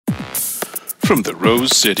From the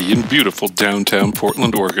Rose City in beautiful downtown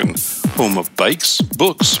Portland, Oregon, home of bikes,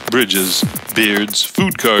 books, bridges, beards,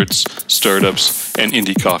 food carts, startups, and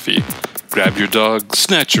indie coffee. Grab your dog,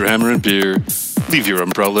 snatch your hammer and beer, leave your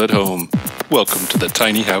umbrella at home. Welcome to the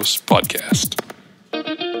Tiny House Podcast.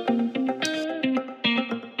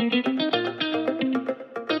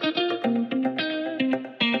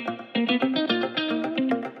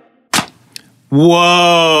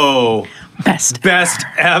 Whoa! Best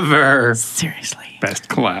ever. Seriously. Best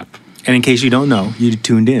clap. And in case you don't know, you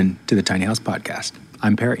tuned in to the Tiny House Podcast.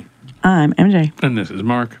 I'm Perry. I'm MJ. And this is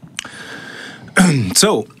Mark.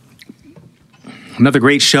 So, another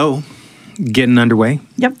great show getting underway.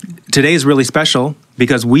 Yep. Today is really special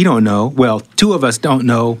because we don't know, well, two of us don't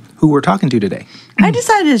know who we're talking to today. I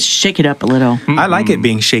decided to shake it up a little. I like it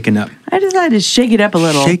being shaken up. I decided to shake it up a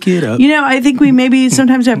little. Shake it up. You know, I think we maybe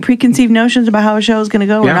sometimes have preconceived notions about how a show is going to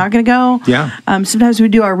go or Yeah. not going to go. Yeah. Sometimes we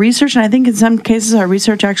do our research, and I think in some cases our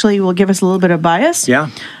research actually will give us a little bit of bias. Yeah.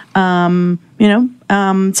 Sometimes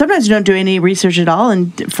you don't do any research at all,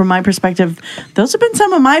 and from my perspective, those have been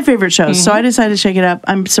some of my favorite shows. So I decided to shake it up.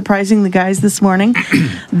 I'm surprising the guys this morning.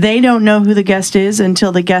 They don't know who the guest is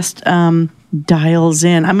until the guest dials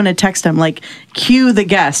in. I'm going to text him, like, cue the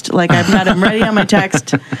guest. Like, I've got him ready on my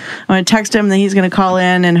text. I'm going to text him, then he's going to call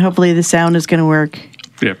in, and hopefully the sound is going to work.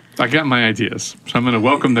 Yeah, I got my ideas. So I'm going to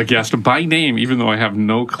welcome the guest by name, even though I have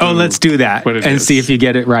no clue. Oh, let's do that and see if you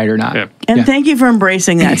get it right or not. Yeah. And thank you for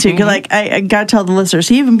embracing that, too. Because, like, I got to tell the listeners,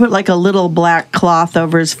 he even put, like, a little black cloth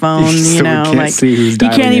over his phone, So you we know. can't Like, see who's you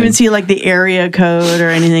dialing can't even in. see, like, the area code or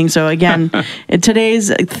anything. So, again,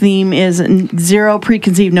 today's theme is zero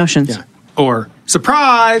preconceived notions. Yeah. Or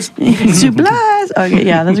surprise. Supplies. Okay,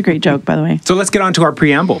 yeah, that's a great joke, by the way. So let's get on to our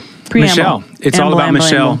preamble. Michelle. It's all about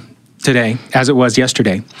Michelle today, as it was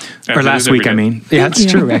yesterday. As or it last is every week, I day. mean. Yeah, that's you.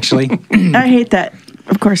 true, actually. I hate that,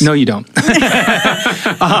 of course. No, you don't.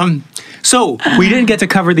 So we didn't get to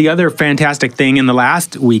cover the other fantastic thing in the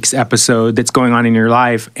last week's episode that's going on in your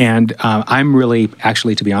life. And I'm really,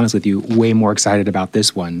 actually, to be honest with you, way more excited about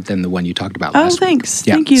this one than the one you talked about last week. Thanks.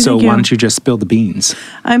 Yeah. Thank you. So thank why you. don't you just spill the beans?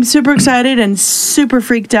 I'm super excited and super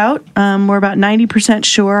freaked out. We're about 90%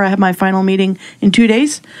 sure. I have my final meeting in 2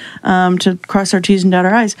 days to cross our T's and dot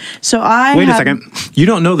our I's. So Wait a second. You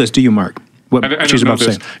don't know this, do you, Mark? What I she's don't know about to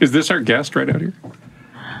this. say. Is this our guest right out here?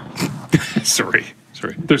 Sorry.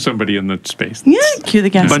 There's somebody in the space. Yeah, cue the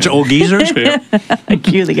guest. Bunch of old geezers? Yeah.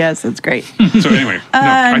 Cue the guest. That's great. So anyway,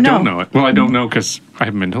 I no. don't know it. Well, I don't know because I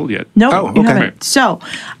haven't been told yet. Nope, Oh, you okay. haven't. So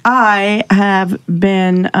I have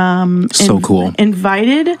been So cool.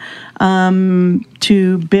 invited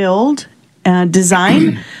to build,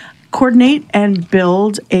 design, coordinate, and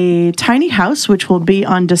build a tiny house, which will be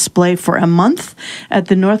on display for a month at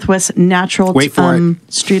the Northwest Natural Wait for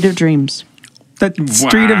Street of Dreams The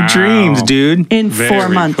Street of Dreams, dude. in Very 4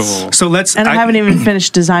 months. cool. So let's. And I haven't even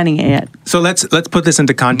finished designing it yet. So let's put this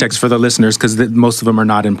into context for the listeners because most of them are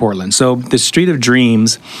not in Portland. So the Street of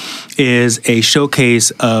Dreams is a showcase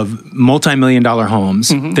of multi-million-dollar homes.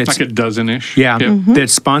 That's Like a dozen-ish. yeah,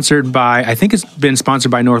 that's sponsored by. I think it's been sponsored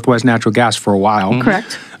by Northwest Natural Gas for a while.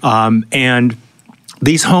 Correct. And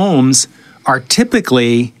these homes are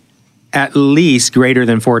typically at least greater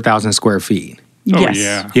than 4,000 square feet. Oh, Yes.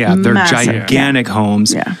 yeah. Yeah, they're Massive. gigantic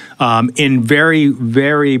homes Yeah. in very,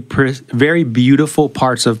 very, very beautiful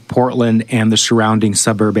parts of Portland and the surrounding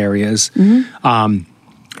suburb areas. And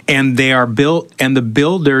they are built, and the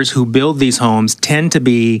builders who build these homes tend to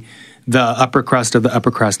be the upper crust of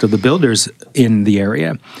the builders in the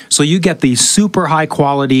area. So you get these super high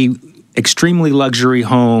quality, extremely luxury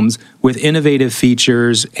homes with innovative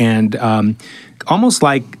features and almost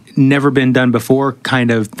like never been done before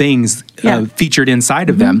kind of things featured inside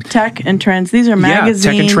of them. Tech and trends. These are tech and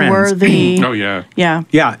magazine trends. worthy. Oh, yeah. Yeah.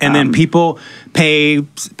 Yeah, and then people pay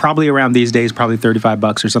probably around these days, probably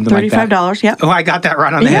 $35 or something like that. $35, yeah. Oh, I got that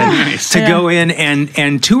right on the Yeah. head. Nice. To go in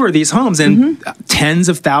and tour these homes, and tens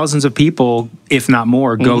of thousands of people, if not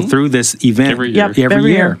more, go through this event Every year. Yep,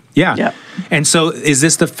 every year. Yeah. Yep. And so, is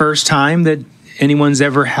this the first time that anyone's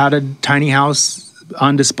ever had a tiny house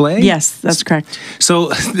on display? Yes, that's correct.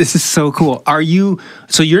 So this is so cool.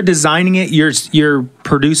 So you're designing it, you're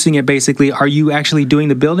producing it basically. Are you actually doing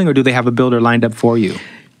the building or do they have a builder lined up for you?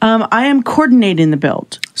 I am coordinating the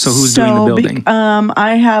build. So who's doing the building?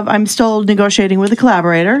 I'm still negotiating with a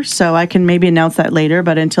collaborator, so I can maybe announce that later,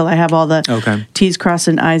 but until I have all the T's crossed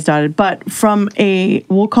and I's dotted. But from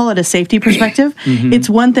we'll call it a safety perspective, it's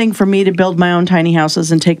one thing for me to build my own tiny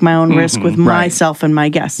houses and take my own risk with myself and my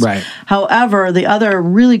guests. Right. However, the other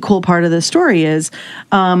really cool part of this story is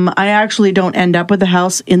I actually don't end up with the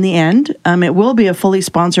house in the end. It will be a fully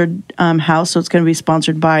sponsored house, so it's going to be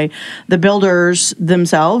sponsored by the builders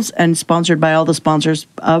themselves and sponsored by all the sponsors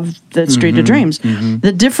of the Street of Dreams.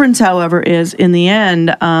 The difference, however, is in the end,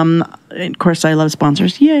 of course, I love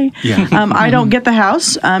sponsors. Yay. Yeah. I don't get the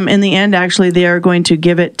house. In the end, actually, they are going to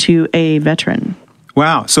give it to a veteran.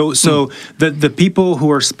 Wow. So the people who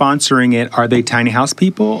are sponsoring it, are they tiny house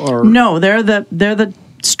people or? No, they're the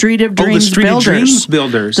Street of Dreams the Street builders. Of Dreams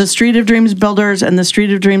builders. The Street of Dreams builders and the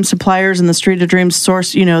Street of Dreams suppliers and the Street of Dreams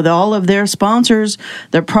source, all of their sponsors,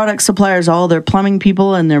 their product suppliers, all their plumbing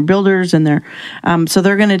people and their builders and their, so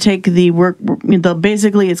they're going to take the work,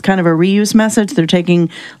 basically it's kind of a reuse message. They're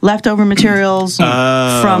taking leftover materials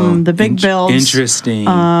from the big builds. Interesting.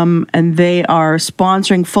 And they are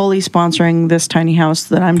fully sponsoring this tiny house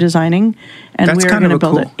that I'm designing. And we're going to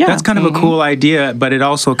build it. Yeah. That's kind of a cool idea, but it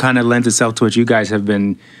also kind of lends itself to what you guys have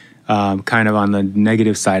been kind of on the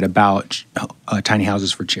negative side about tiny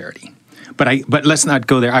houses for charity. But let's not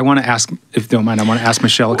go there. I want to ask, if you don't mind,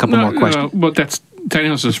 Michelle a couple more questions. Well, that's tiny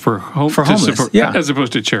houses for homeless, support, as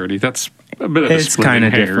opposed to charity. That's a bit of it's kind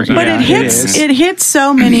of different. But it hits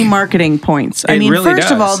so many marketing points. I mean, really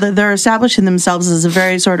first of all, they're establishing themselves as a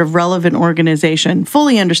very sort of relevant organization,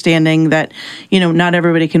 fully understanding that, not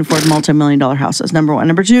everybody can afford multi-million-dollar houses, number one.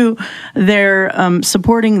 Number two, they're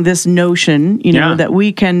supporting this notion, that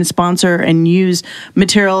we can sponsor and use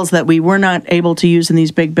materials that we were not able to use in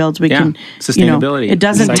these big builds. We can, sustainability. It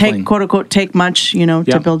doesn't take, quote unquote, take much,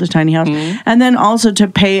 to build a tiny house. And then also to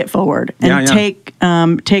pay it forward and take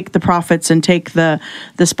the profits and take the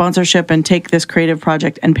sponsorship and take this creative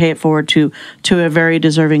project and pay it forward to a very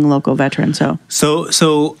deserving local veteran.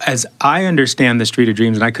 So as I understand the Street of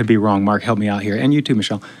Dreams, and I could be wrong, Mark, help me out here, and you too,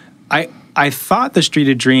 Michelle. I thought the Street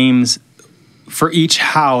of Dreams, for each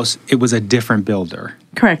house, it was a different builder.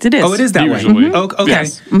 Correct, it is. Oh, it is that way. Oh, okay.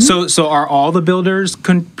 Yes. So are all the builders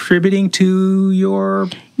contributing to your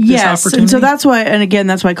yes, and so that's why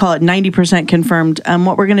I call it 90% confirmed.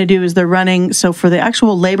 What we're going to do is they're running, so for the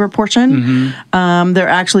actual labor portion, they're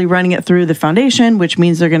actually running it through the foundation, which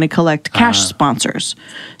means they're going to collect cash sponsors.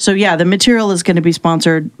 So the material is going to be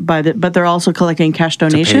sponsored but they're also collecting cash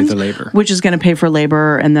donations, to pay the labor, which is going to pay for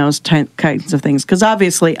labor and those kinds of things. Because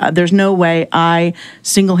obviously, there's no way I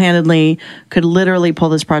single-handedly could literally pull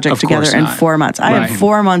this project together in 4 months. I have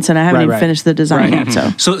 4 months and I haven't even finished the design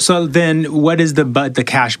yet. So then, what is the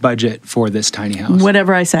cash budget for this tiny house?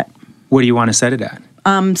 Whatever I set. What do you want to set it at?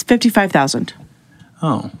 $55,000.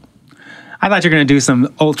 Oh. I thought you were going to do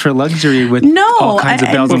some ultra luxury with all kinds of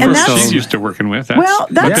bells and whistles. She's used to working with. It's a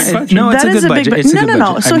good budget.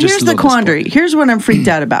 No. So here's the quandary. Here's what I'm freaked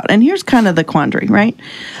out about. And here's kind of the quandary, right?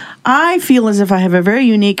 I feel as if I have a very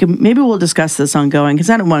unique, maybe we'll discuss this ongoing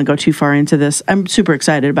because I don't want to go too far into this. I'm super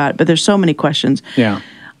excited about it, but there's so many questions. Yeah.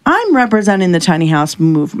 I'm representing the tiny house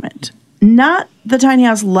movement, not the tiny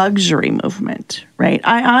house luxury movement, right?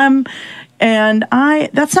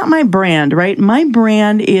 That's not my brand, right? My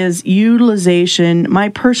brand is utilization, my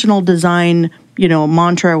personal design,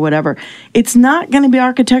 mantra or whatever. It's not going to be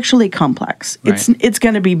architecturally complex. Right. It's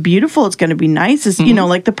going to be beautiful. It's going to be nice. It's,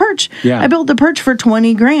 like the perch. Yeah. I built the perch for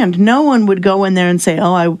 $20,000. No one would go in there and say,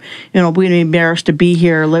 we'd be embarrassed to be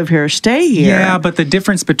here, live here, stay here. Yeah, but the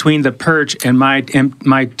difference between the perch and my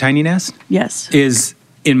tiny nest is,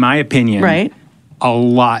 in my opinion, a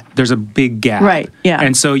lot. There's a big gap. Right, yeah.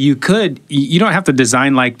 And so you don't have to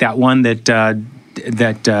design like that one that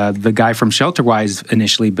the guy from Shelterwise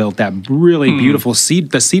initially built, that really beautiful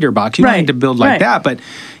the cedar box. You don't need to build like that, but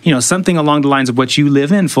something along the lines of what you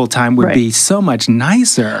live in full time would be so much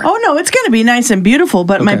nicer. Oh no, it's going to be nice and beautiful,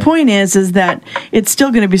 but my point is that it's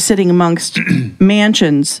still going to be sitting amongst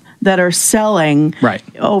mansions that are selling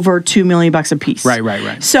over $2 million a piece.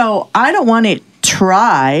 Right. So I don't want to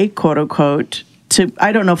try, quote unquote,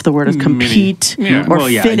 I don't know if the word is compete or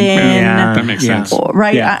fit in. Yeah, that makes sense.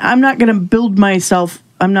 Right? Yeah. I'm not going to build myself,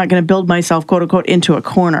 quote unquote, into a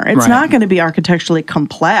corner. It's not going to be architecturally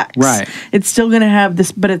complex. Right. It's still going to have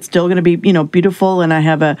this, but it's still going to be, beautiful. And I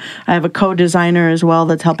have a co-designer as well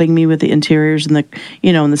that's helping me with the interiors and the,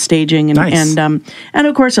 and the staging. And, nice. and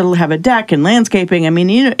of course it'll have a deck and landscaping. I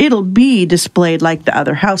mean, it'll be displayed like the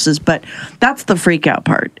other houses, but that's the freak out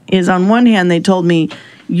part. Is on one hand, they told me,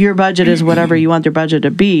 your budget is whatever you want your budget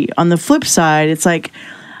to be. On the flip side, it's like,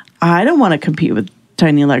 I don't want to compete with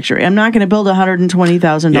tiny luxury. I'm not going to build a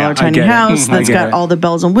 $120,000 Yeah, I tiny get it. house I that's get got it. all the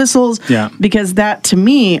bells and whistles. Yeah. Because that, to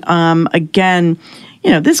me, again,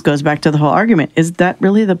 this goes back to the whole argument. Is that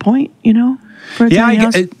really the point? For a tiny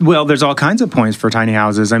house? Well, there's all kinds of points for tiny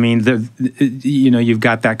houses. I mean, you've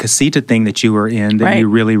got that casita thing that you were in that you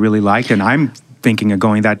really, really liked, and I'm thinking of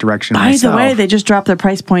going that direction By myself. the way, they just dropped their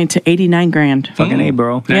price point to $89,000. Fucking A,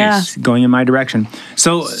 bro. Nice. Yeah. Going in my direction.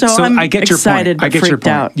 So I'm I get your excited, point. I but get your freaked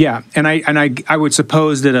point. out. Yeah. And I would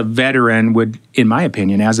suppose that a veteran would, in my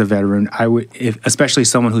opinion, as a veteran, especially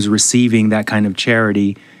someone who's receiving that kind of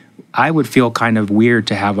charity, I would feel kind of weird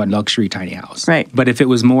to have a luxury tiny house. Right. But if it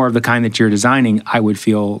was more of the kind that you're designing, I would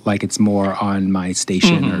feel like it's more on my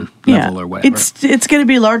station or level or whatever. It's going to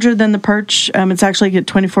be larger than the perch. It's actually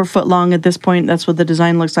 24 foot long at this point. That's what the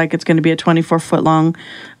design looks like. It's going to be a 24 foot long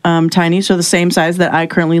tiny, so the same size that I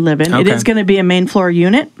currently live in. It Okay. is going to be a main floor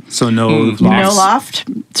unit. So no loft. No loft.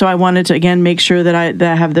 So I wanted to, again, make sure that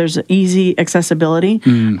there's easy accessibility.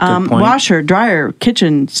 Good point. Washer, dryer,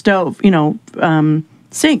 kitchen, stove,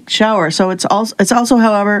 sink, shower. So it's also,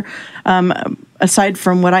 however, aside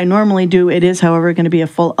from what I normally do, it is, however, going to be a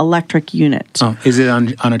full electric unit. Oh, is it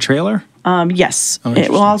on a trailer? Yes, Oh, it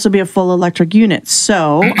will also be a full electric unit.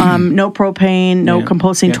 So no propane, no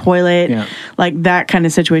composting toilet, like that kind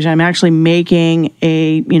of situation. I'm actually making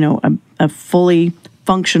a fully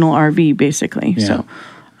functional RV basically.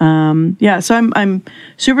 Yeah. So I'm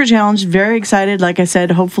super challenged, very excited. Like I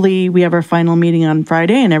said, hopefully we have our final meeting on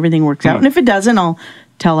Friday and everything works out. And if it doesn't, I'll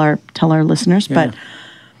tell our listeners. But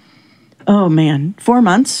oh man, 4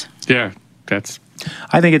 months. Yeah, that's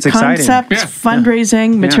I think it's exciting. Concept,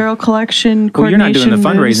 fundraising, material collection, Well, you're coordination. not doing the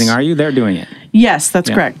fundraising, moves. are you? They're doing it. Yes, that's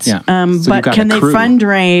correct. Yeah. So but you've got can a they crew.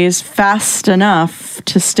 fundraise fast enough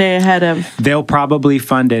to stay ahead of? They'll probably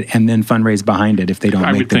fund it and then fundraise behind it if they don't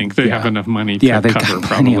I make would think they have enough money to they've cover got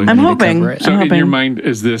plenty probably. of I'm money to hoping. cover it. So I'm in your hoping. mind,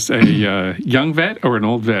 is this a young vet or an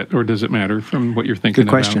old vet, or does it matter from what you're thinking Good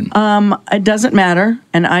question. It doesn't matter,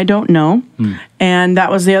 and I don't know. And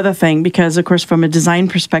that was the other thing, because, of course, from a design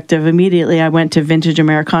perspective, immediately I went to vintage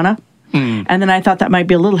Americana. And then I thought that might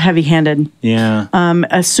be a little heavy-handed. Yeah.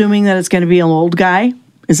 Assuming that it's going to be an old guy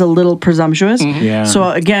is a little presumptuous. Yeah. So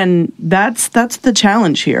again, that's the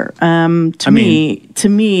challenge here. To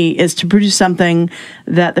me, is to produce something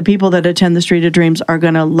that the people that attend the Street of Dreams are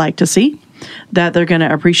going to like to see, that they're going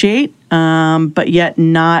to appreciate, but yet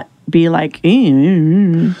not be like,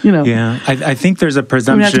 Yeah. I think there's a I'm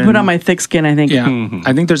presumption. gonna have to put on my thick skin, I think. Yeah.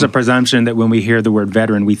 I think there's a presumption that when we hear the word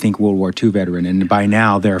veteran, we think World War II veteran. And by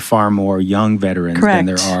now, there are far more young veterans than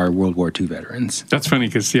there are World War II veterans. That's funny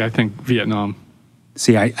because, see, I think Vietnam.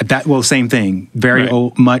 See, same thing. Very Right.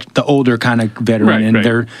 old, the older kind of veteran. Right, and right.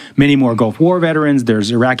 there are many more Gulf War veterans.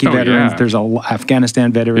 There's Iraqi veterans. yeah. There's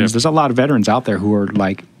Afghanistan veterans. Yep. There's a lot of veterans out there who are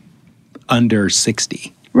like under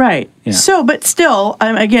 60. Right. Yeah. So, but still,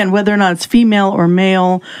 again, whether or not it's female or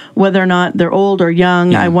male, whether or not they're old or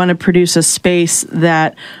young, I want to produce a space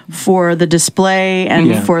that, for the display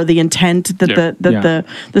and for the intent that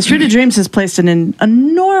the Street of Dreams has placed an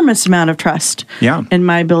enormous amount of trust in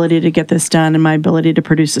my ability to get this done and my ability to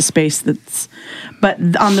produce a space that's. But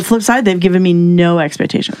on the flip side, they've given me no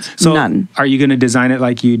expectations. So None. Are you going to design it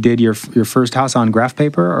like you did your first house on graph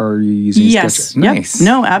paper, or are you using Yes. sketches? Yep. Nice.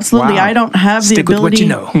 No, absolutely. Wow. I don't have the Stick with ability. what you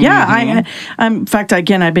know. Yeah. I'm, in fact,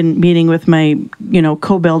 again, I've been meeting with my,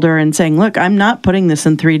 co-builder and saying, look, I'm not putting this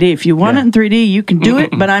in 3D. If you want it in 3D, you can do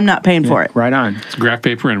it, but I'm not paying for it. Right on. It's graph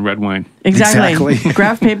paper and red wine. Exactly. Exactly.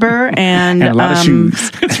 Graph paper and a lot of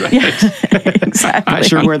shoes. exactly. Not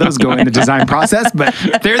sure where those go in the design process, but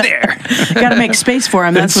they're there. Got to make space for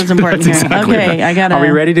them. That's what's important here. exactly Okay, I got to. Are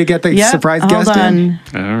we ready to get the surprise hold guest on. in?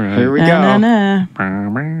 All right. Here we go.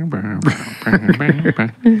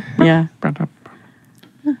 Yeah.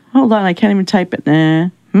 Hold on, I can't even type it.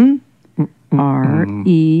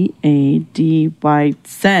 READY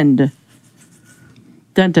send.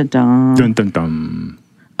 Dun dun dun. Dun, dun, dun.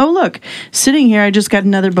 Oh look, sitting here, I just got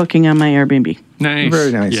another booking on my Airbnb. Nice.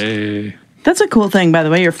 Very nice. Yay. That's a cool thing, by the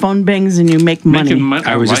way. Your phone bangs and you make money. Making money.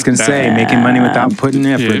 I was just going to say, making money without putting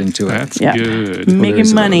effort into it. That's Yeah. good. Making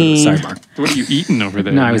there's a little bit money. of a sidebar. What are you eating over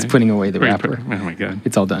there? No, I was man? putting away the Where you wrapper. put- Oh my god.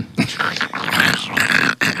 It's all done.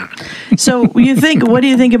 So what do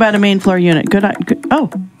you think about a main floor unit? Good. Oh,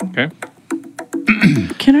 Okay.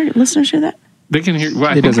 can our listeners hear that? They can hear. Well,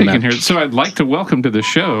 I think doesn't they can matter. hear it. So I'd like to welcome to the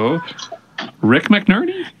show Rick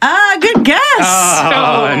McNerney. Ah, good guess.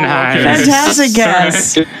 Oh, nice. Fantastic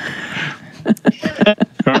guess.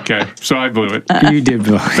 Okay, so I blew it. You did,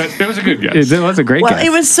 Bill. But it was a good guess. It was a great Well, guess. it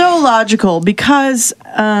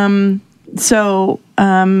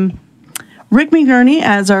Rick McNerney,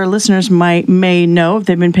 as our listeners may know if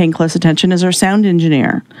they've been paying close attention, is our sound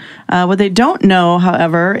engineer. What they don't know,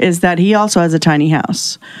 however, is that he also has a tiny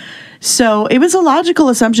house. So it was a logical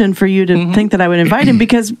assumption for you to think that I would invite him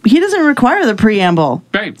because he doesn't require the preamble.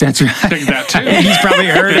 Right. That's right. I think that too. He's probably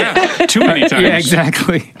heard it too many times. Yeah,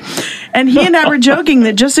 exactly. And he and I were joking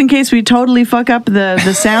that just in case we totally fuck up the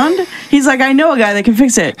sound, he's like, I know a guy that can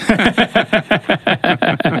fix it.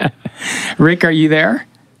 Rick, are you there?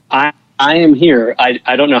 I am here.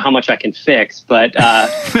 I don't know how much I can fix, but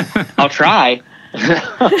I'll try.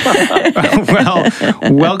 Well,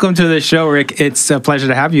 welcome to the show, Rick. It's a pleasure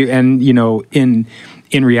to have you. And, in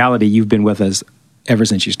reality, you've been with us ever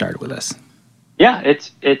since you started with us. Yeah,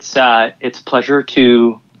 it's a pleasure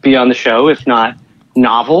to be on the show, if not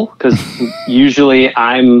novel, because usually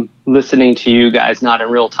I'm listening to you guys not in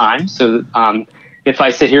real time. So if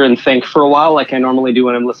I sit here and think for a while, like I normally do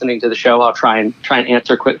when I'm listening to the show, I'll try and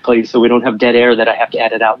answer quickly so we don't have dead air that I have to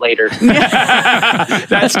edit out later.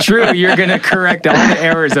 That's true. You're going to correct all the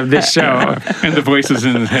errors of this show. And the voices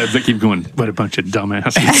in his head that keep going, what a bunch of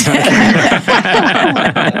dumbasses.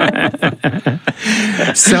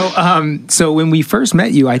 So when we first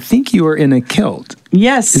met you, I think you were in a kilt.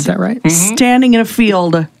 Yes. Is that right? Standing in a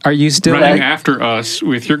field. Are you still running after us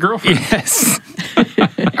with your girlfriend? Yes.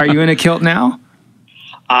 Are you in a kilt now?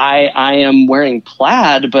 I am wearing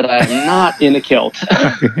plaid, but I'm not in a kilt.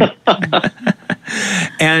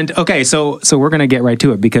 And okay, so we're going to get right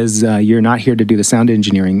to it because you're not here to do the sound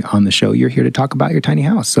engineering on the show. You're here to talk about your tiny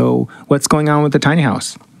house. So what's going on with the tiny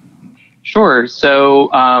house? Sure. So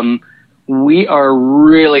we are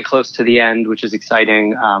really close to the end, which is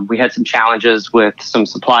exciting. We had some challenges with some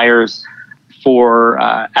suppliers for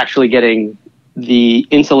actually getting the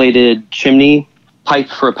insulated chimney pipe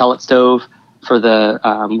for a pellet stove. For the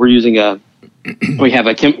we have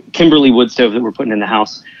a Kimberly wood stove that we're putting in the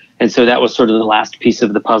house, and so that was sort of the last piece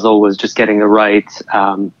of the puzzle, was just getting the right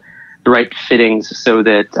fittings so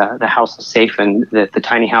that the house is safe and that the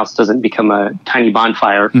tiny house doesn't become a tiny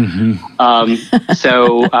bonfire.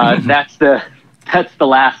 So that's the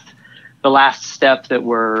last step that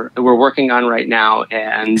we're working on right now,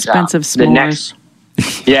 and expensive s'mores.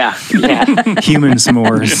 Human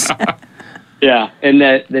s'mores. Yeah, and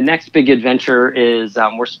the next big adventure is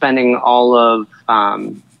we're spending all of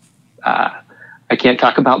I can't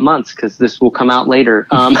talk about months because this will come out later.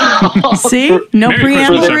 See, no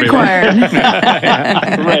preamble required.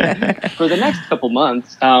 Right. For the next couple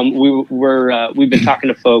months, we've been talking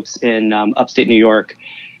to folks in upstate New York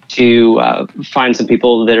to find some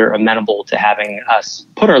people that are amenable to having us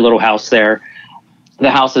put our little house there.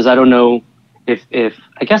 The house is, I don't know if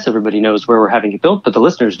I guess everybody knows where we're having it built, but the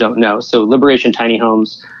listeners don't know. So Liberation Tiny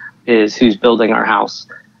Homes is who's building our house.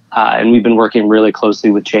 And we've been working really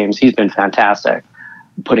closely with James. He's been fantastic,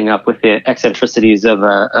 putting up with the eccentricities of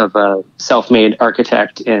a self-made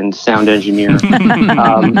architect and sound engineer,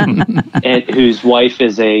 and whose wife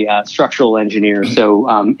is a structural engineer. So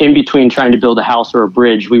in between trying to build a house or a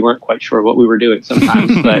bridge, we weren't quite sure what we were doing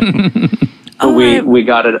sometimes, but we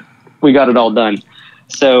got it all done.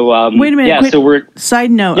 So wait a minute. Yeah. So we're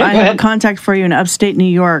side note. Yeah, I have a contact for you in upstate New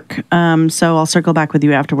York. So I'll circle back with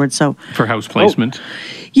you afterwards. So for house placement.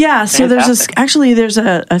 Yeah. So Fantastic. there's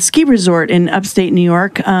a ski resort in upstate New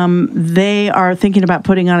York. They are thinking about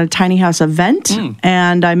putting on a tiny house event,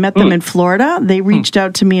 and I met them in Florida. They reached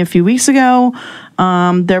out to me a few weeks ago.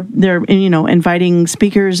 They're inviting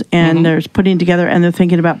speakers, and they're putting together, and they're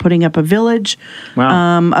thinking about putting up a village.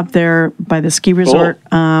 Wow. Up there by the ski resort.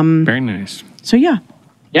 Very nice. So yeah.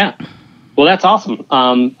 Yeah. Well, that's awesome.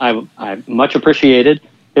 I much appreciated.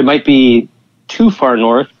 It might be too far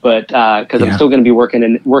north, but because I'm still going to be working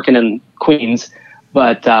in Queens,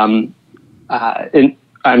 but I'm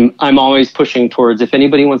always pushing towards, if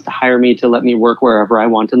anybody wants to hire me to let me work wherever I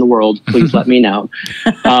want in the world, please let me know.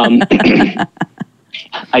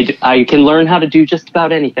 I can learn how to do just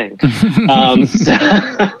about anything. So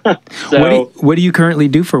what do you currently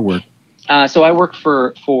do for work? So I work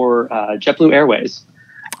for JetBlue Airways.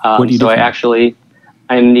 What do you do?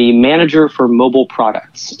 I'm the manager for mobile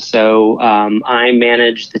products. So I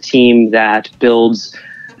manage the team that builds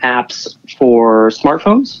apps for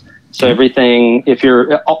smartphones. So everything, if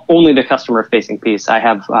you're only the customer-facing piece, I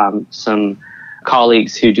have some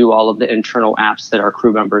colleagues who do all of the internal apps that our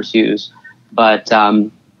crew members use. But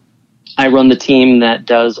I run the team that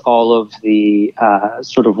does all of the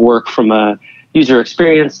sort of work from a user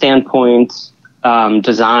experience standpoint,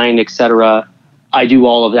 design, etc. I do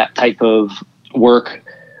all of that type of work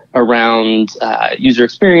around user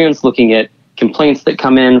experience, looking at complaints that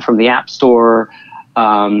come in from the App Store,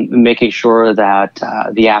 making sure that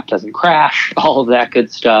the app doesn't crash, all of that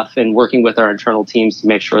good stuff, and working with our internal teams to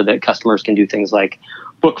make sure that customers can do things like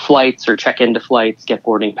book flights or check into flights, get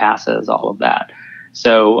boarding passes, all of that.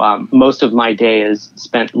 So most of my day is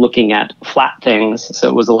spent looking at flat things. So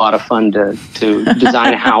it was a lot of fun to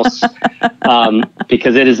design a house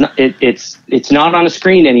because it's not on a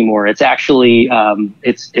screen anymore. It's actually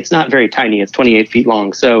it's not very tiny. It's 28 feet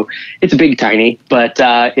long, so it's big tiny, but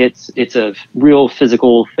it's a real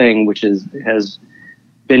physical thing, which has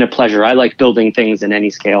been a pleasure. I like building things in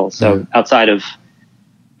any scale. So outside of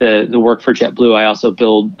the work for JetBlue, I also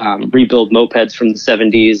rebuild mopeds from the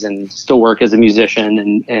 70s and still work as a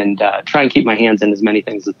musician and try and keep my hands in as many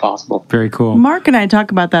things as possible. Very cool. Mark and I talk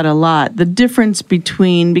about that a lot. The difference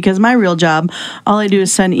between, because my real job, all I do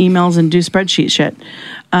is send emails and do spreadsheet shit.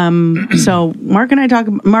 So Mark,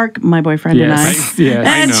 my boyfriend, and I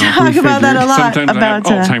talk about that a lot. Sometimes about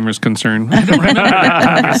I have Alzheimer's concern.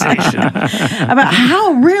 About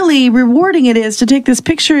how really rewarding it is to take this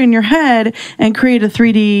picture in your head and create a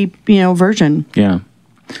 3D, version. Yeah.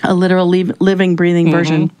 A literal living, breathing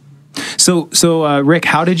version. So, Rick,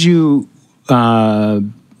 how did you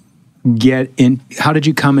get in? How did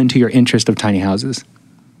you come into your interest of tiny houses?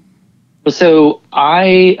 So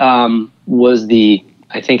I was the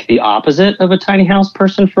opposite of a tiny house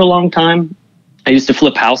person for a long time. I used to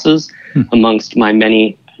flip houses amongst my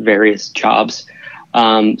many various jobs.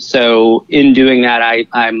 So in doing that,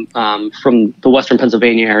 I'm from the Western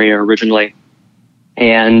Pennsylvania area originally,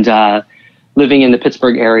 and living in the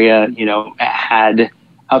Pittsburgh area, had,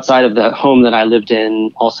 outside of the home that I lived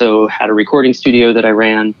in, also had a recording studio that I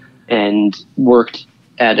ran and worked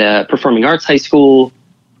at a performing arts high school.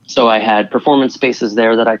 So I had performance spaces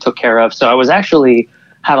there that I took care of. So I was actually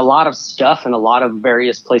had a lot of stuff and a lot of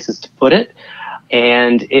various places to put it.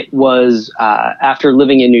 And it was after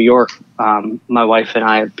living in New York, my wife and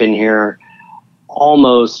I have been here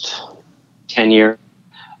almost 10 years.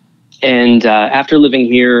 And after living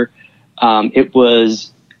here, it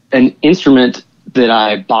was an instrument that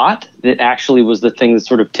I bought that actually was the thing that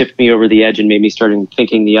sort of tipped me over the edge and made me start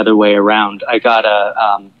thinking the other way around. I got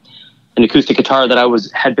an acoustic guitar that I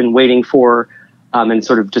had been waiting for, and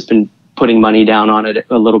sort of just been putting money down on it,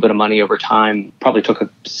 a little bit of money over time. Probably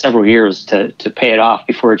took several years to pay it off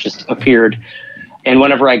before it just appeared. And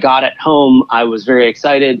whenever I got it home, I was very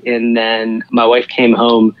excited. And then my wife came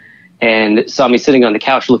home and saw me sitting on the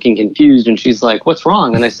couch looking confused. And she's like, "What's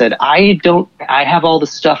wrong?" And I said, I have all the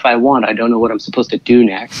stuff I want. I don't know what I'm supposed to do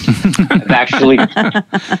next.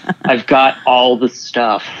 I've got all the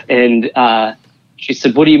stuff. And she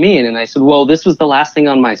said, "What do you mean?" And I said, "Well, this was the last thing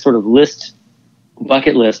on my sort of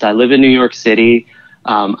bucket list. I live in New York City.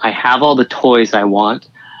 I have all the toys I want.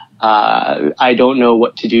 I don't know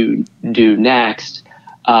what to do next."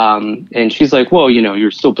 And she's like, "Well,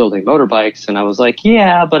 you're still building motorbikes." And I was like,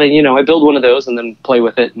 "Yeah, but I build one of those and then play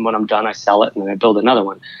with it. And when I'm done, I sell it and then I build another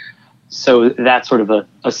one." So that's sort of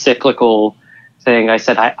a cyclical thing. I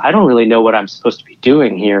said, I don't really know what I'm supposed to be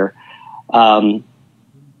doing here.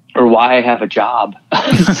 Or why I have a job.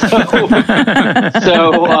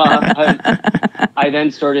 I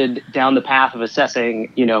then started down the path of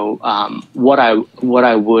assessing, what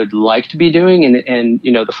I would like to be doing. And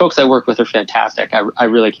the folks I work with are fantastic. I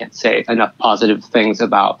really can't say enough positive things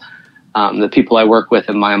about the people I work with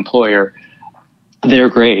and my employer. They're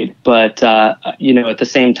great. But, at the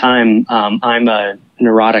same time, I'm a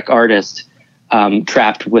neurotic artist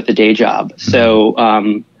trapped with a day job. So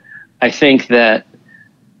I think that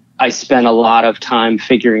I spent a lot of time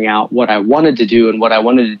figuring out what I wanted to do, and what I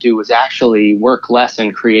wanted to do was actually work less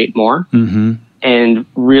and create more, and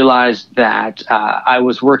realized that I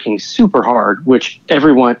was working super hard, which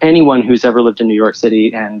anyone who's ever lived in New York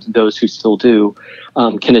City and those who still do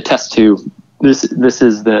can attest to. This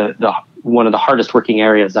is the one of the hardest working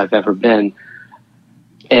areas I've ever been.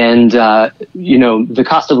 And, the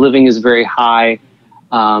cost of living is very high.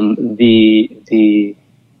 The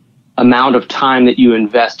amount of time that you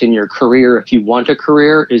invest in your career, if you want a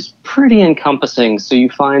career, is pretty encompassing. So you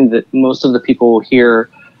find that most of the people here,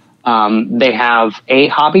 they have a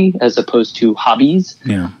hobby as opposed to hobbies.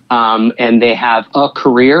 Yeah. And they have a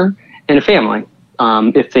career and a family,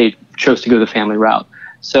 if they chose to go the family route.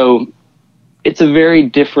 So it's very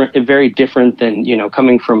different than,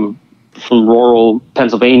 coming from rural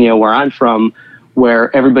Pennsylvania, where I'm from,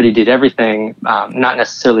 where everybody did everything, not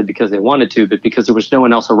necessarily because they wanted to, but because there was no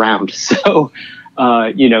one else around. So,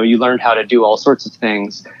 you learned how to do all sorts of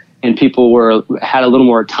things, and people had a little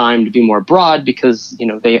more time to be more broad because,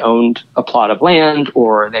 they owned a plot of land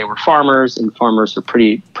or they were farmers, and farmers are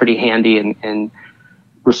pretty handy and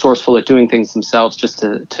resourceful at doing things themselves just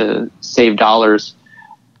to save dollars.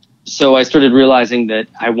 So I started realizing that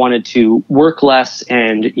I wanted to work less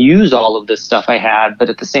and use all of this stuff I had. But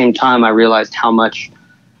at the same time, I realized how much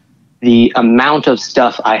the amount of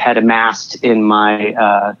stuff I had amassed in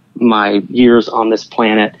my years on this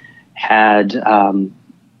planet had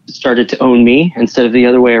started to own me instead of the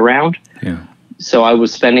other way around. Yeah. So I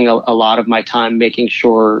was spending a lot of my time making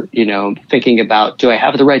sure, thinking about, do I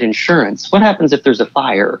have the right insurance? What happens if there's a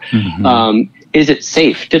fire? Mm-hmm. Is it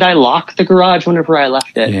safe? Did I lock the garage whenever I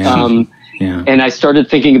left it? Yeah. And I started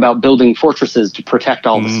thinking about building fortresses to protect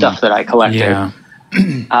all the stuff that I collected. Yeah.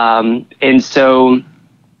 And so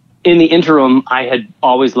in the interim, I had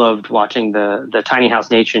always loved watching the Tiny House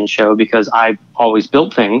Nation show because I always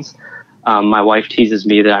built things. My wife teases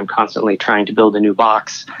me that I'm constantly trying to build a new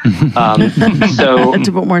box. So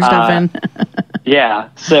to put more stuff in. Yeah.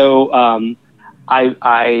 So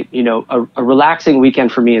a relaxing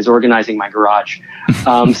weekend for me is organizing my garage.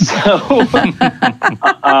 I'm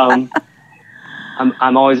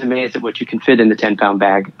always amazed at what you can fit in the 10-pound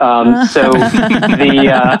bag.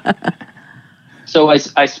 So I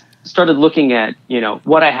started looking at,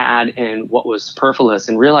 what I had and what was superfluous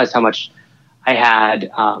and realized how much I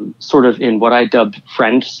had sort of in what I dubbed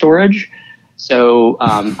friend storage. So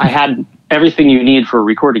I had everything you need for a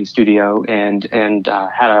recording studio and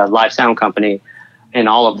had a live sound company. And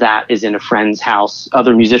all of that is in a friend's house.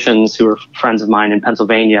 Other musicians who are friends of mine in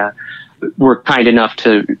Pennsylvania were kind enough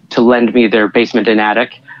to lend me their basement and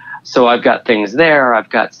attic. So I've got things there. I've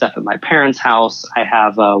got stuff at my parents' house. I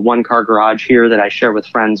have a one-car garage here that I share with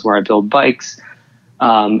friends where I build bikes.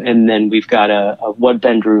 And then we've got a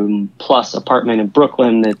one-bedroom plus apartment in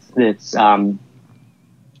Brooklyn that's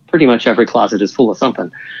pretty much every closet is full of something.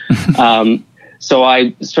 So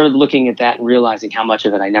I started looking at that and realizing how much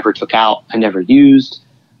of it I never took out, I never used.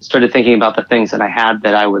 Started thinking about the things that I had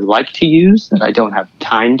that I would like to use, that I don't have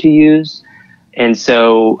time to use. And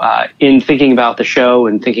so in thinking about the show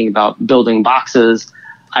and thinking about building boxes,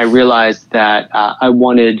 I realized that I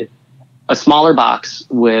wanted a smaller box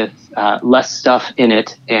with less stuff in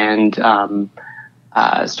it, and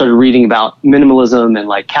started reading about minimalism and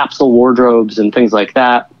like capsule wardrobes and things like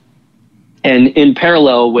that. And in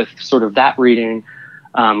parallel with sort of that reading,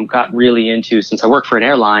 got really into, since I work for an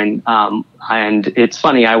airline, and it's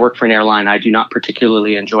funny, I work for an airline, I do not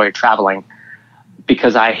particularly enjoy traveling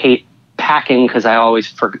because I hate packing, because I always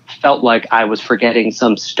felt like I was forgetting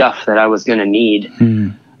some stuff that I was going to need.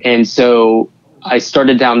 And so I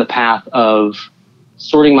started down the path of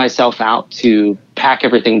sorting myself out to pack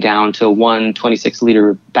everything down to one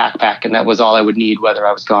 26-liter backpack, and that was all I would need, whether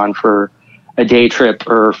I was gone for a day trip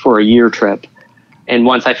or for a year trip. And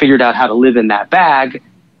once I figured out how to live in that bag,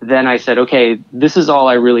 then I said, okay, this is all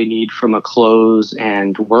I really need from a clothes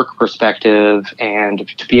and work perspective, and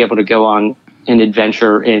to be able to go on an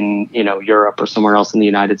adventure in, Europe or somewhere else in the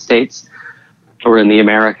United States or in the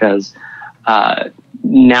Americas.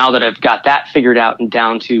 Now that I've got that figured out and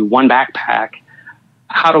down to one backpack,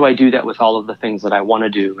 how do I do that with all of the things that I want to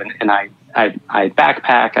do? And I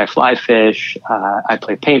backpack, I fly fish, I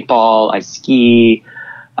play paintball, I ski,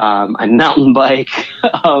 I mountain bike.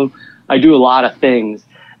 I do a lot of things.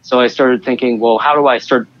 So I started thinking, well, how do I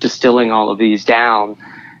start distilling all of these down?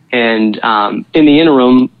 And in the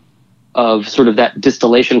interim of sort of that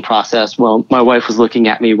distillation process, well, my wife was looking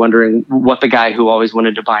at me wondering what the guy who always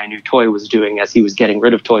wanted to buy a new toy was doing as he was getting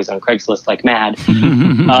rid of toys on Craigslist like mad.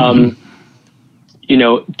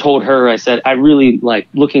 Told her, I said, I really like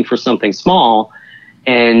looking for something small.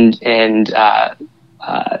 And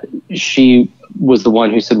she was the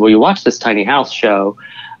one who said, well, you watch this tiny house show.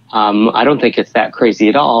 I don't think it's that crazy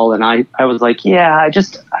at all. And I was like, yeah, I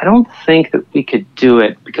don't think that we could do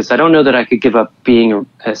it, because I don't know that I could give up being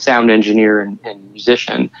a sound engineer and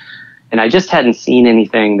musician. And I just hadn't seen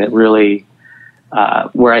anything that really,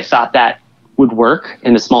 where I thought that would work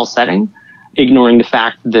in a small setting, ignoring the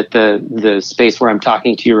fact that the space where I'm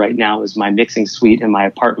talking to you right now is my mixing suite in my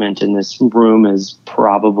apartment. And this room is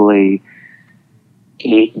probably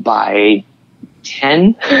 8 by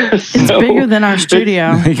 10. It's bigger than our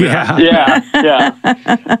studio. Yeah.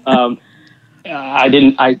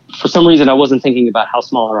 For some reason, I wasn't thinking about how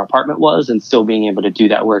small our apartment was and still being able to do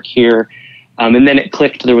that work here. And then it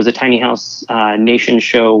clicked. There was a Tiny House Nation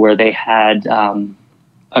show where they had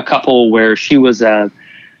a couple where she was a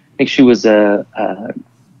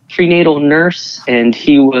prenatal nurse and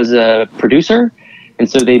he was a producer. And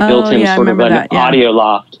so they built him sort of an audio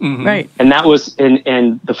loft. Mm-hmm. Right. And that was,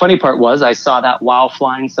 and the funny part was I saw that while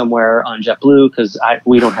flying somewhere on JetBlue, because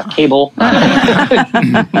we don't have cable.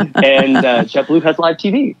 And JetBlue has live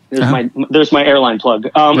TV. There's my airline plug.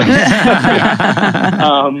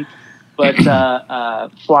 But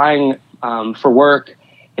flying for work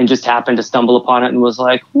and just happened to stumble upon it and was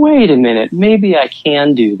like, wait a minute, maybe I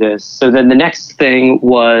can do this. So then the next thing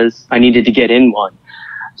was I needed to get in one.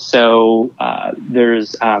 So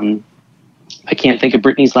there's, I can't think of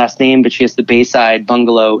Brittany's last name, but she has the Bayside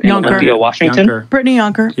Bungalow in Olympia, Washington. Brittany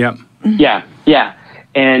Yonker. Yep. Yeah.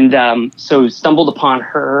 And so stumbled upon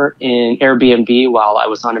her in Airbnb while I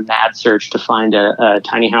was on a mad search to find a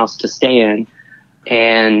tiny house to stay in.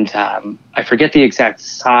 And I forget the exact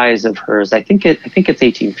size of hers. I think it's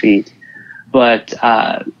 18 feet. But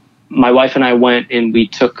my wife and I went and we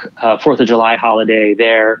took 4th of July holiday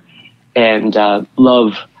there, and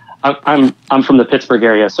I'm from the Pittsburgh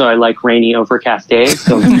area, so I like rainy, overcast days.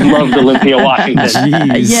 So loved Olympia, Washington.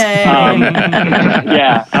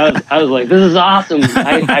 Yeah, I was like, this is awesome.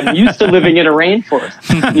 I'm used to living in a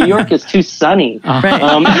rainforest. New York is too sunny.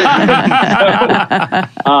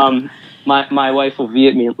 My wife will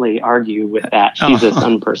vehemently argue with that. She's a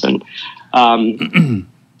sun person.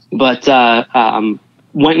 But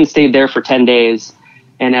went and stayed there for 10 days.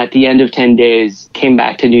 And at the end of 10 days, came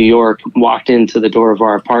back to New York, walked into the door of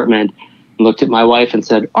our apartment, looked at my wife and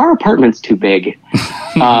said, our apartment's too big.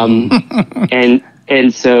 And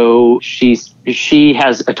so she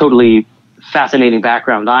has a totally fascinating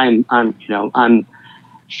background. I'm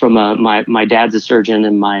from my dad's a surgeon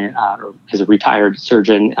and is a retired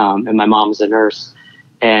surgeon, and my mom's a nurse.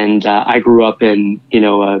 And I grew up in,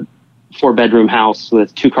 a 4-bedroom house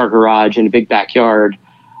with 2-car garage and a big backyard.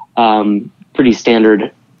 Pretty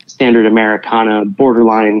standard Americana,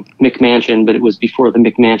 borderline McMansion, but it was before the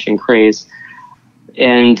McMansion craze.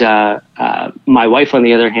 And my wife, on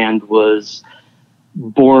the other hand, was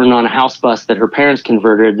born on a house bus that her parents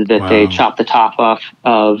converted that they chopped the top off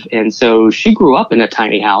of. And so she grew up in a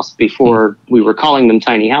tiny house before we were calling them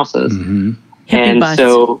tiny houses. Mm-hmm. And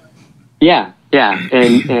so, yeah.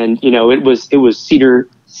 And it was cedar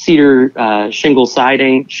shingle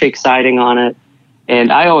siding, shake siding on it.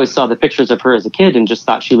 And I always saw the pictures of her as a kid and just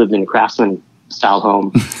thought she lived in a craftsman style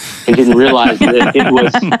home and didn't realize that it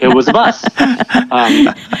was a bus.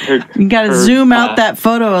 You got to zoom out that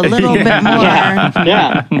photo a little bit more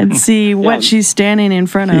and see what she's standing in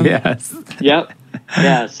front of. Yes. Yep.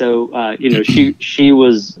 Yeah. So, she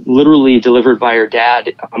was literally delivered by her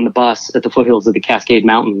dad on the bus at the foothills of the Cascade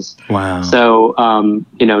Mountains. Wow. So,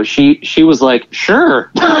 she was like, sure,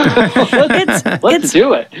 let's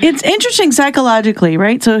do it. It's interesting psychologically,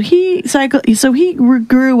 right? So he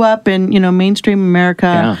grew up in, mainstream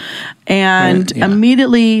America and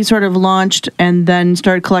immediately sort of launched and then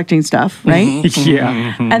started collecting stuff, right?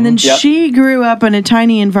 Yeah. And then she grew up in a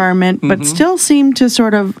tiny environment, but still seemed to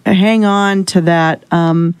sort of hang on to that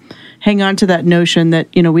notion that,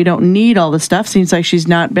 we don't need all the stuff. Seems like she's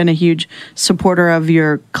not been a huge supporter of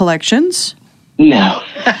your collections. No.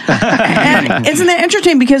 And isn't that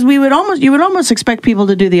interesting? Because you would almost expect people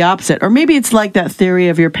to do the opposite. Or maybe it's like that theory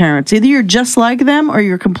of your parents. Either you're just like them or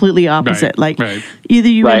you're completely opposite. Either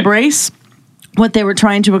you embrace what they were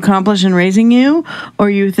trying to accomplish in raising you, or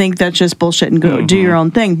you think that's just bullshit and go do your own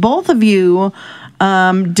thing. Both of you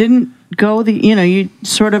didn't go you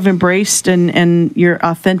sort of embraced and your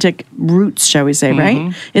authentic roots, shall we say,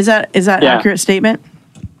 right? Is that an accurate statement?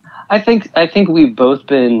 I think we've both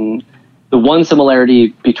been. The one similarity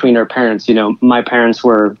between our parents, my parents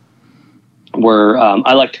were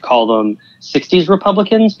I like to call them 60s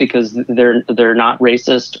Republicans because they're not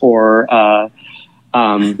racist or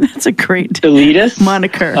that's a great elitist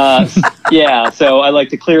moniker. So I like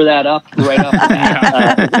to clear that up right off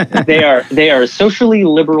the bat. They are socially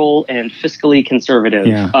liberal and fiscally conservative.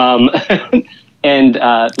 Yeah. And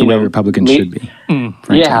the way Republicans should be.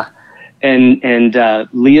 And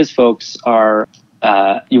Leah's folks are.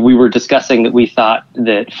 We were discussing that we thought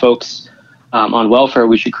that folks on welfare,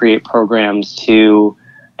 we should create programs to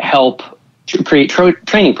help to create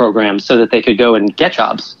training programs so that they could go and get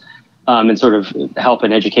jobs and sort of help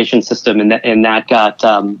an education system. And that got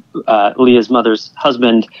Leah's mother's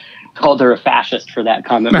husband called her a fascist for that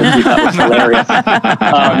comment, which we thought was hilarious.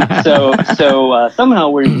 So somehow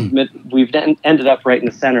we've ended up right in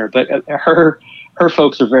the center. But her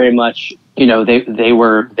folks are very much, they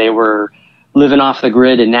were living off the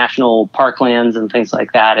grid in national parklands and things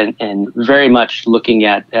like that, and very much looking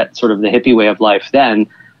at sort of the hippie way of life then.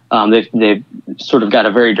 They've sort of got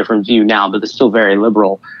a very different view now, but they're still very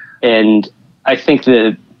liberal. And I think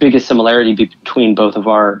the biggest similarity between both of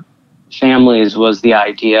our families was the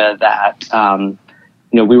idea that,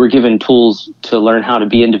 we were given tools to learn how to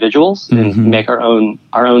be individuals and make our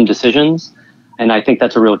own decisions. And I think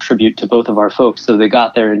that's a real tribute to both of our folks. So they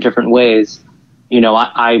got there in different ways.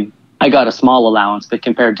 I got a small allowance, but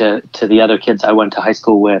compared to the other kids I went to high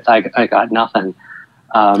school with, I got nothing.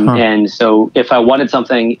 And so if I wanted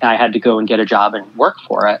something, I had to go and get a job and work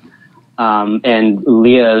for it. And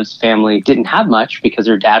Leah's family didn't have much because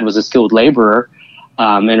her dad was a skilled laborer,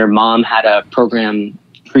 and her mom had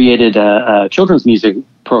created a children's music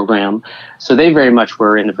program. So they very much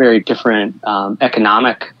were in a very different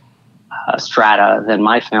economic strata than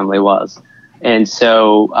my family was. And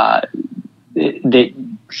so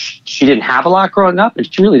she didn't have a lot growing up,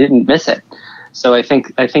 and she really didn't miss it. So I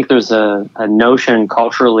think there's a notion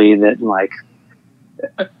culturally that like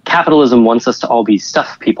capitalism wants us to all be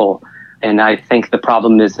stuff people. And I think the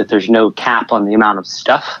problem is that there's no cap on the amount of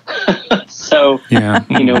stuff. So,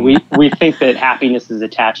 we think that happiness is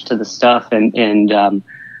attached to the stuff. And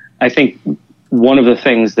I think one of the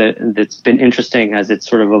things that's been interesting as it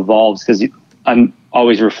sort of evolves, because I'm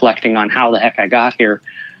always reflecting on how the heck I got here,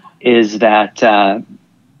 is that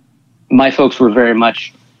my folks were very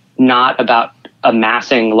much not about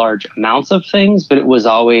amassing large amounts of things, but it was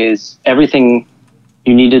always everything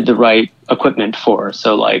you needed the right equipment for.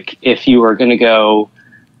 So like if you were going to go,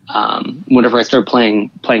 whenever I started playing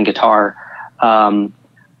guitar, I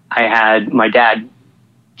had, my dad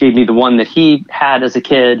gave me the one that he had as a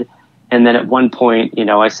kid. And then at one point,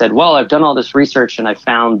 I said, well, I've done all this research and I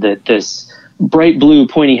found that this bright blue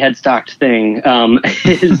pointy headstock thing,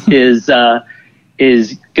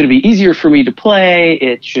 is going to be easier for me to play.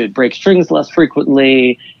 It should break strings less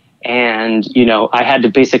frequently. And, I had to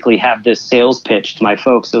basically have this sales pitch to my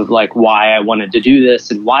folks of like why I wanted to do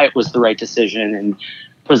this and why it was the right decision, and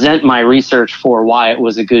present my research for why it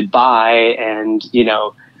was a good buy, and,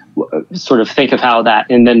 sort of think of how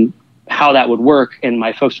that would work. And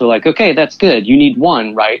my folks were like, okay, that's good. You need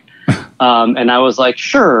one, right? And I was like,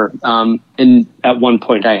 sure. And at one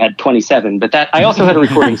point I had 27, but I also had a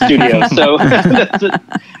recording studio. So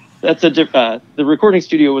the recording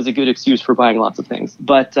studio was a good excuse for buying lots of things.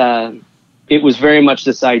 But it was very much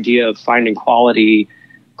this idea of finding quality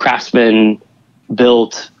craftsman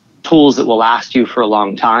built tools that will last you for a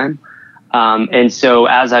long time. And so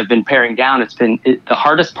as I've been paring down, the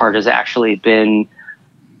hardest part has actually been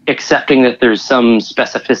accepting that there's some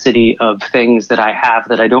specificity of things that I have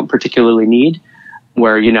that I don't particularly need,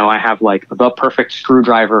 where, I have like the perfect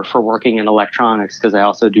screwdriver for working in electronics, because I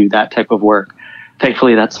also do that type of work.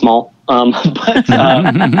 Thankfully, that's small. But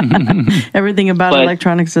everything about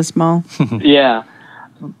electronics is small. Yeah.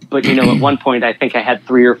 But, at one point, I think I had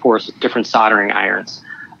 3 or 4 different soldering irons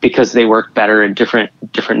because they worked better in different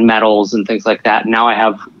metals and things like that. Now I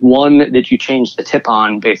have one that you change the tip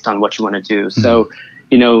on based on what you want to do. So,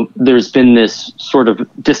 there's been this sort of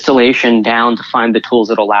distillation down to find the tools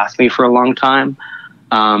that'll last me for a long time.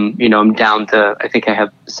 I'm down to, I think I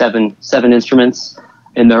have seven instruments,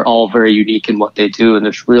 and they're all very unique in what they do. And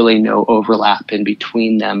there's really no overlap in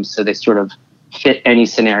between them. So they sort of fit any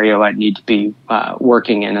scenario I need to be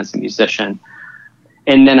working in as a musician.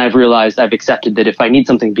 And then I've realized I've accepted that if I need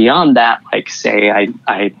something beyond that, like say I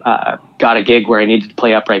got a gig where I needed to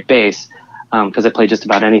play upright bass, because I play just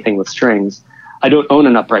about anything with strings. I don't own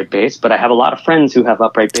an upright bass, but I have a lot of friends who have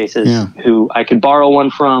upright basses who I could borrow one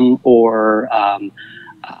from, or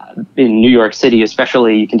in New York City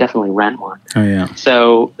especially, you can definitely rent one. Oh, yeah.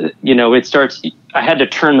 So, I had to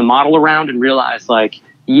turn the model around and realize, like,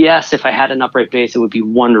 yes, if I had an upright bass, it would be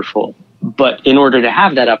wonderful. But in order to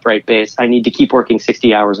have that upright bass, I need to keep working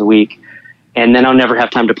 60 hours a week. And then I'll never have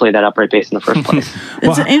time to play that upright bass in the first place.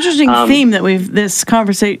 It's an interesting theme that this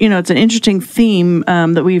conversation, it's an interesting theme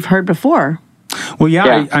that we've heard before.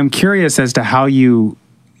 Well, I'm curious as to how you,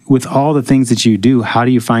 with all the things that you do, how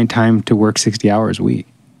do you find time to work 60 hours a week?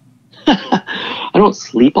 I don't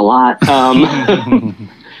sleep a lot. I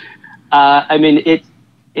mean,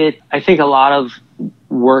 I think a lot of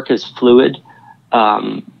work is fluid,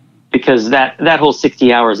 because that whole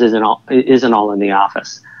 60 hours isn't all in the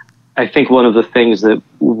office. I think one of the things that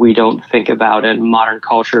we don't think about in modern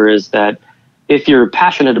culture is that if you're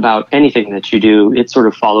passionate about anything that you do, it sort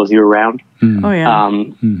of follows you around. Mm. Oh yeah.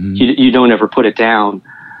 You don't ever put it down.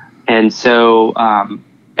 And so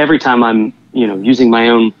every time I'm, using my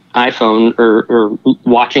own iPhone or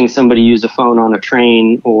watching somebody use a phone on a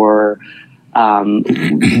train, or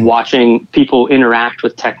watching people interact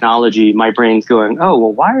with technology, my brain's going, oh,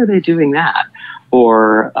 well, why are they doing that?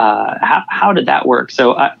 Or how did that work?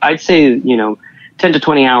 So I'd say, 10 to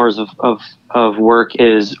 20 hours of work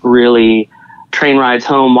is really train rides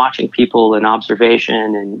home, watching people and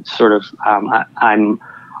observation, and sort of I'm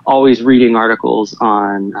always reading articles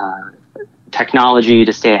on technology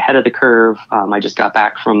to stay ahead of the curve. I just got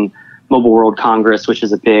back from Mobile World Congress, which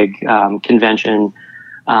is a big convention.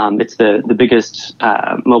 It's the biggest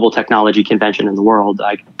mobile technology convention in the world.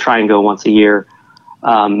 I try and go once a year.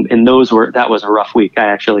 And that was a rough week.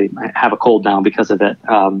 I have a cold now because of it.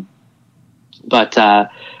 But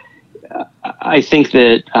I think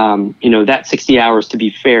that, that 60 hours, to be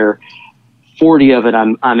fair, 40 of it,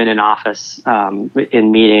 I'm in an office,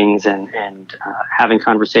 in meetings and having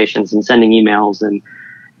conversations and sending emails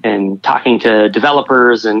and talking to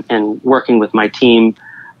developers and working with my team.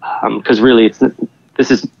 Cause really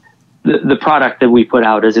this is the product that we put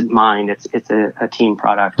out isn't mine. It's a team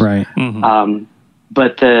product. Right. Mm-hmm.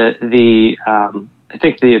 But I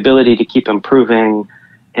think the ability to keep improving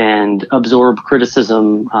and absorb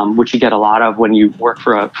criticism, which you get a lot of when you work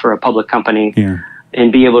for a public company,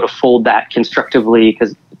 and be able to fold that constructively,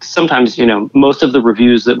 because sometimes, most of the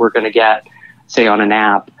reviews that we're going to get, say on an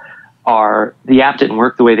app, are the app didn't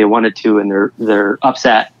work the way they wanted to, and they're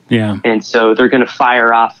upset. Yeah. And so they're going to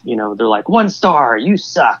fire off, they're like, 1 star, you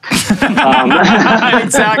suck.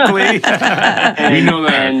 Exactly. We know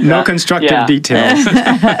that. No constructive details.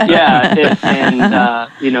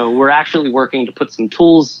 We're actually working to put some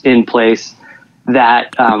tools in place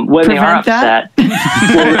that when they are upset,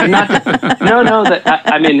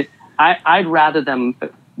 I'd rather them, to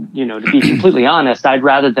be completely honest, I'd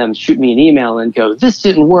rather them shoot me an email and go, this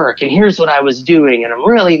didn't work, and here's what I was doing, and I'm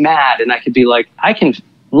really mad. And I could be like,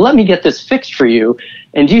 let me get this fixed for you.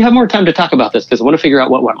 And do you have more time to talk about this? Because I want to figure out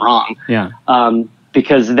what went wrong. Yeah.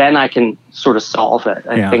 Because then I can sort of solve it.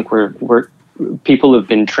 I think people have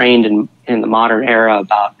been trained in the modern era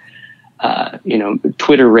about,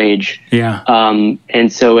 Twitter rage. Yeah.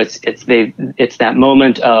 And so it's that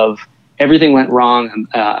moment of everything went wrong.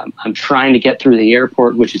 I'm trying to get through the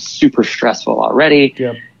airport, which is super stressful already.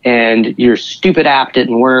 Yep. And your stupid app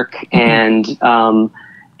didn't work. Mm-hmm.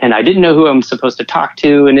 And I didn't know who I'm supposed to talk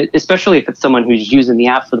to. And especially if it's someone who's using the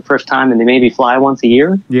app for the first time and they maybe fly once a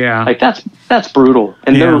year. Yeah. Like that's brutal.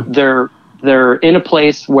 And they're in a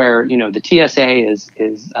place where, the TSA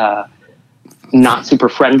is not super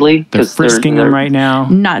friendly. They're frisking them right now.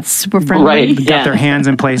 Not super friendly. Right. Got their hands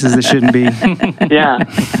in places that shouldn't be. Yeah.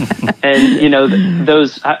 And,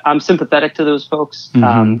 I'm sympathetic to those folks,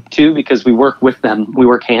 too, because we work with them. We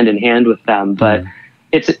work hand in hand with them. But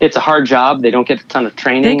it's a hard job. They don't get a ton of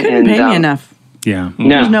training. They couldn't pay me enough. Yeah.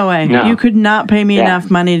 There's no way. No. You could not pay me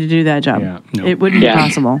enough money to do that job. Yeah. No. It wouldn't be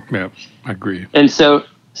possible. Yeah, I agree. And so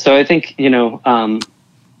I think,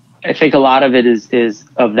 I think a lot of it is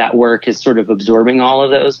of that work is sort of absorbing all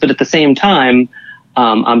of those. But at the same time,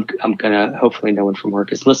 I'm gonna, hopefully no one from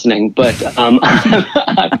work is listening, but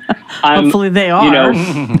hopefully they are.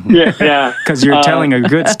 Yeah. Because you're telling a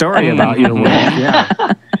good story about your work.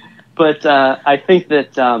 Yeah. But I think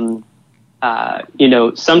that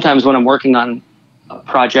sometimes when I'm working on a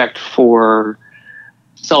project for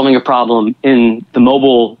solving a problem in the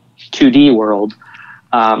mobile 2D world,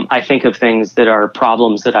 I think of things that are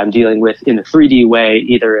problems that I'm dealing with in a 3D way,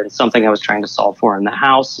 either in something I was trying to solve for in the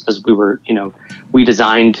house, as we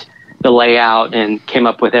designed the layout and came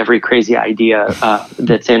up with every crazy idea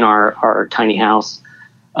that's in our tiny house.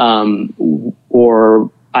 Or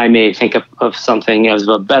I may think of something as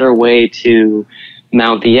a better way to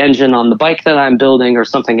mount the engine on the bike that I'm building or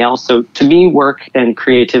something else. So to me, work and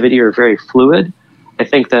creativity are very fluid. I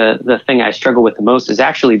think the thing I struggle with the most is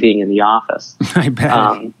actually being in the office. I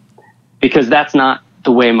bet. Because that's not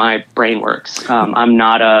the way my brain works. I'm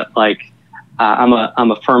not I'm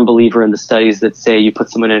a firm believer in the studies that say you put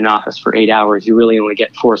someone in an office for 8 hours, you really only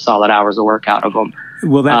get 4 solid hours of work out of them.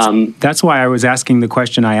 Well, that's why I was asking the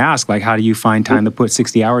question I asked, like, how do you find time to put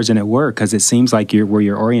 60 hours in at work? Because it seems like where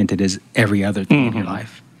you're oriented is every other thing in your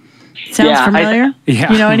life. Sounds familiar?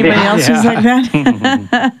 You know anybody else who's like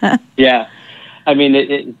that? Yeah. I mean,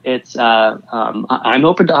 it's. I'm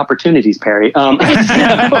open to opportunities, Perry. But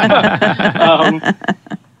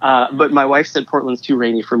my wife said Portland's too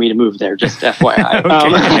rainy for me to move there. Just FYI.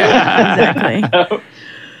 Exactly.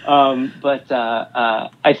 But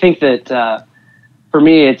I think that for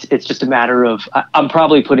me, it's just a matter of I'm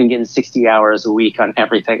probably putting in 60 hours a week on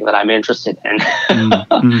everything that I'm interested in.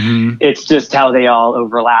 Mm-hmm. It's just how they all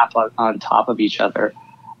overlap on top of each other.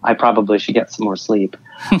 I probably should get some more sleep.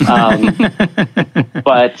 But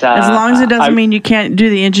as long as it doesn't mean you can't do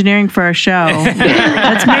the engineering for our show,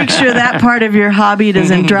 let's make sure that part of your hobby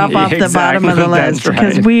doesn't drop off the bottom of the list,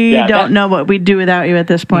 because we don't know what we'd do without you at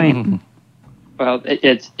this point. Well,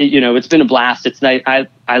 it's been a blast. It's nice. I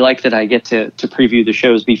like that I get to preview the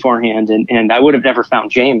shows beforehand, and I would have never found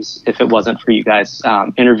James if it wasn't for you guys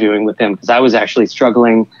interviewing with him, because I was actually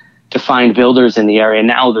struggling to find builders in the area.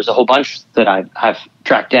 Now there's a whole bunch that I've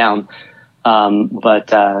tracked down.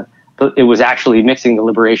 But it was actually Mixing the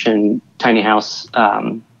Liberation Tiny House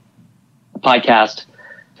podcast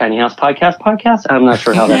Tiny House podcast. I'm not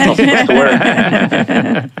sure how that's all supposed to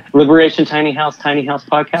work. Liberation Tiny House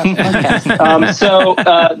podcast.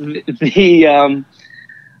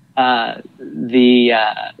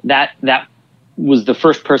 That was the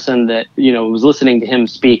first person that, was listening to him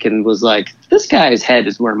speak and was like, this guy's head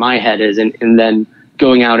is where my head is. And then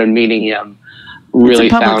going out and meeting him really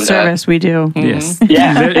it's a public found service we do. Yes.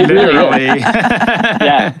 Yeah, it literally. really is.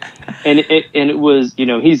 Yeah. And it was,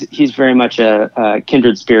 he's very much a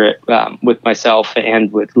kindred spirit with myself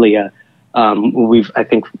and with Leah. I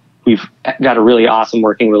think we've got a really awesome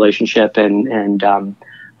working relationship, and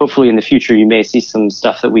hopefully in the future you may see some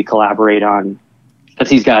stuff that we collaborate on.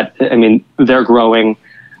 Because they're growing,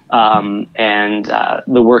 and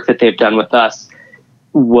the work that they've done with us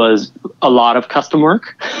was a lot of custom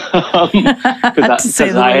work.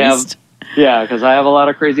 Because I have a lot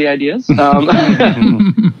of crazy ideas.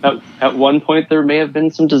 At one point, there may have been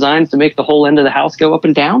some designs to make the whole end of the house go up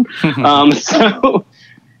and down.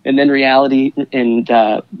 And then reality and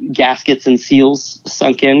gaskets and seals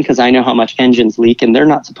sunk in because I know how much engines leak and they're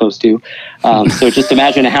not supposed to. So just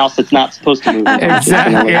imagine a house that's not supposed to move.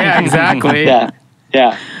 Exactly. Yeah, exactly.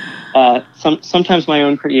 Yeah. Sometimes my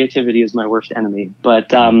own creativity is my worst enemy, but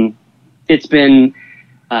it's been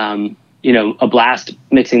a blast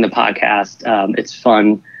mixing the podcast. It's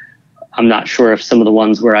fun. I'm not sure if some of the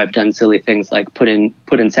ones where I've done silly things like put in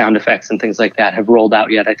sound effects and things like that have rolled out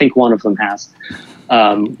yet. I think one of them has,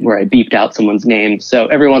 where I beeped out someone's name. So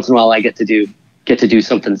every once in a while I get to do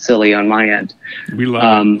something silly on my end. We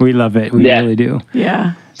love it. We love it. We really do.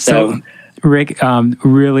 Yeah. So Rick,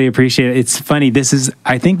 really appreciate it. It's funny.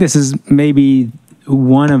 I think this is maybe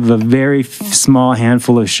one of a very small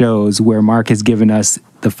handful of shows where Mark has given us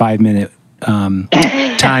the 5-minute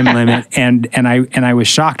time limit, and I was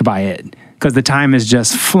shocked by it because the time has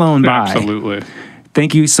just flown by. Absolutely.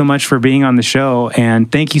 Thank you so much for being on the show,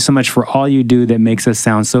 and thank you so much for all you do that makes us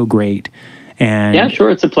sound so great. And yeah, sure,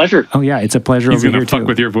 it's a pleasure. Oh yeah, it's a pleasure. He's over gonna here fuck too.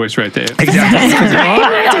 with your voice right there.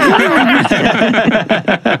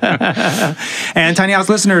 And Tiny House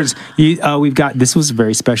listeners, this was a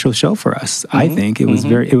very special show for us. I think it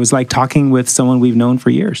was like talking with someone we've known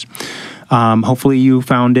for years. Hopefully you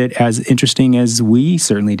found it as interesting as we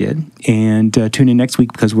certainly did. And tune in next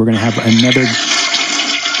week because we're going to have another...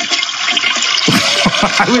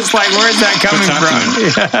 I was like, where's that coming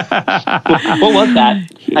from? What was that?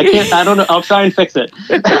 I don't know. I'll try and fix it.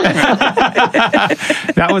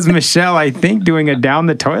 That was Michelle, I think, doing a down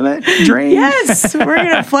the toilet drain. Yes, we're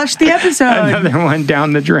going to flush the episode. Another one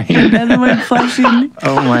down the drain. Another one flushing.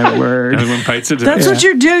 Oh, my word. Another one bites it. That's what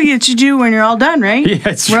you do when you're all done, right? Yeah,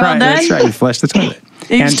 that's we're right. all done? That's right. You flush the toilet.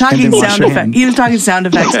 He was talking sound effects. He was talking sound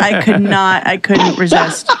effects. I couldn't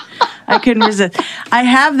resist. I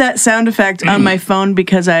have that sound effect on my phone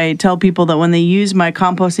because I tell people that when they use my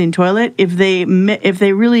composting toilet, if they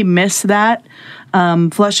really miss that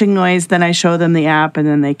flushing noise, then I show them the app and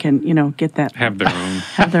then they can, get that. Have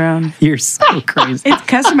their own. You're so crazy. It's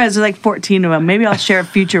customized. There's like 14 of them. Maybe I'll share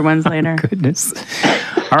future ones later. Goodness.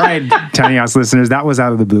 All right, Tiny House listeners, that was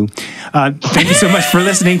out of the blue. Thank you so much for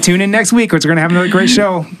listening. Tune in next week. We're going to have another great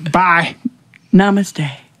show. Bye.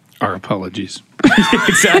 Namaste. Our apologies.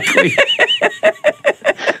 Exactly.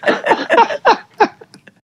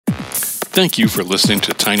 Thank you for listening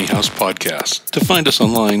to Tiny House Podcast. To find us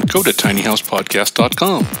online, go to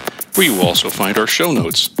tinyhousepodcast.com, where you will also find our show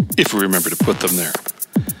notes, if we remember to put them there.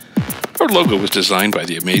 Our logo was designed by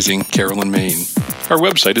the amazing Carolyn Main. Our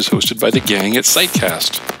website is hosted by the gang at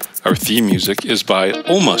Sitecast. Our theme music is by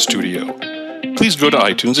Oma Studio. Please go to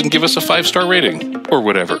iTunes and give us a 5-star rating, or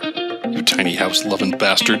whatever. You tiny house loving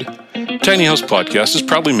bastard. Tiny House Podcast is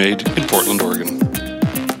proudly made in Portland, Oregon.